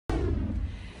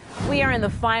We are in the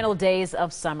final days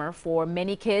of summer. For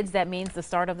many kids, that means the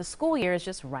start of the school year is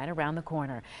just right around the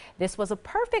corner. This was a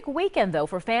perfect weekend, though,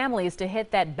 for families to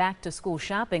hit that back-to-school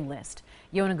shopping list.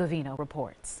 Yona Gavino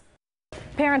reports.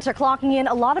 Parents are clocking in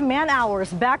a lot of man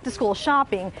hours back to school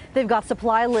shopping. They've got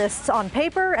supply lists on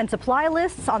paper and supply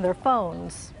lists on their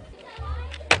phones.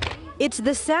 It's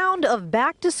the sound of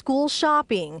back-to-school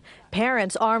shopping.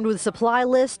 Parents armed with supply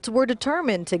lists were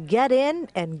determined to get in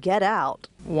and get out.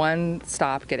 One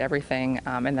stop, get everything,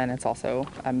 and then it's also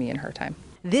me and her time.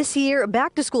 This year,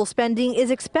 back-to-school spending is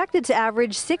expected to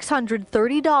average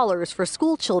 $630 for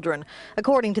school children,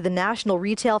 according to the National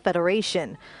Retail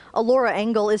Federation. Alora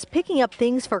Engel is picking up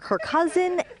things for her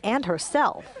cousin and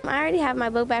herself. I already have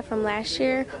my book bag from last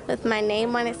year with my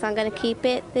name on it, so I'm going to keep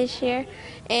it this year.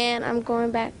 And I'm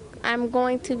going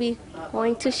to be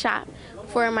going to shop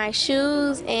for my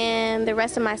shoes and the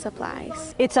rest of my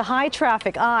supplies. It's a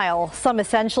high-traffic aisle. Some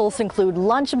essentials include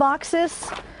lunch boxes,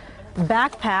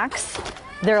 backpacks.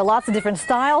 There are lots of different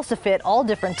styles to fit all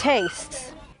different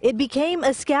tastes. It became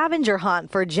a scavenger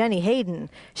hunt for Jenny Hayden.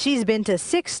 She's been to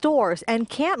 6 stores and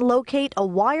can't locate a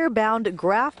wire-bound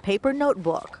graph paper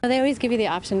notebook. They always give you the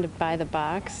option to buy the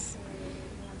box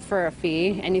for a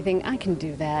fee, and you think, I can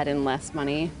do that in less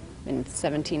money. And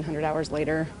 1,700 hours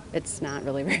later, it's not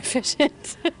really very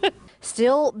efficient.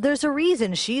 Still, there's a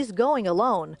reason she's going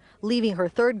alone, leaving her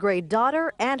 3rd grade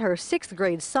daughter and her 6th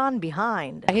grade son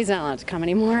behind. He's not allowed to come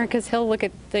anymore because he'll look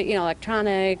at the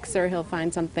electronics, or he'll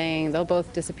find something. They'll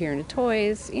both disappear into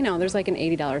toys. There's like an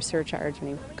 $80 surcharge when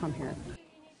you come here.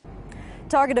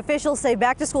 Target officials say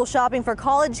back-to-school shopping for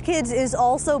college kids is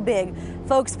also big.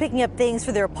 Folks picking up things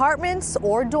for their apartments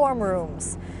or dorm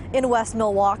rooms. In West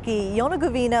Milwaukee, Yona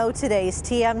Gavino, today's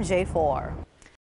TMJ4.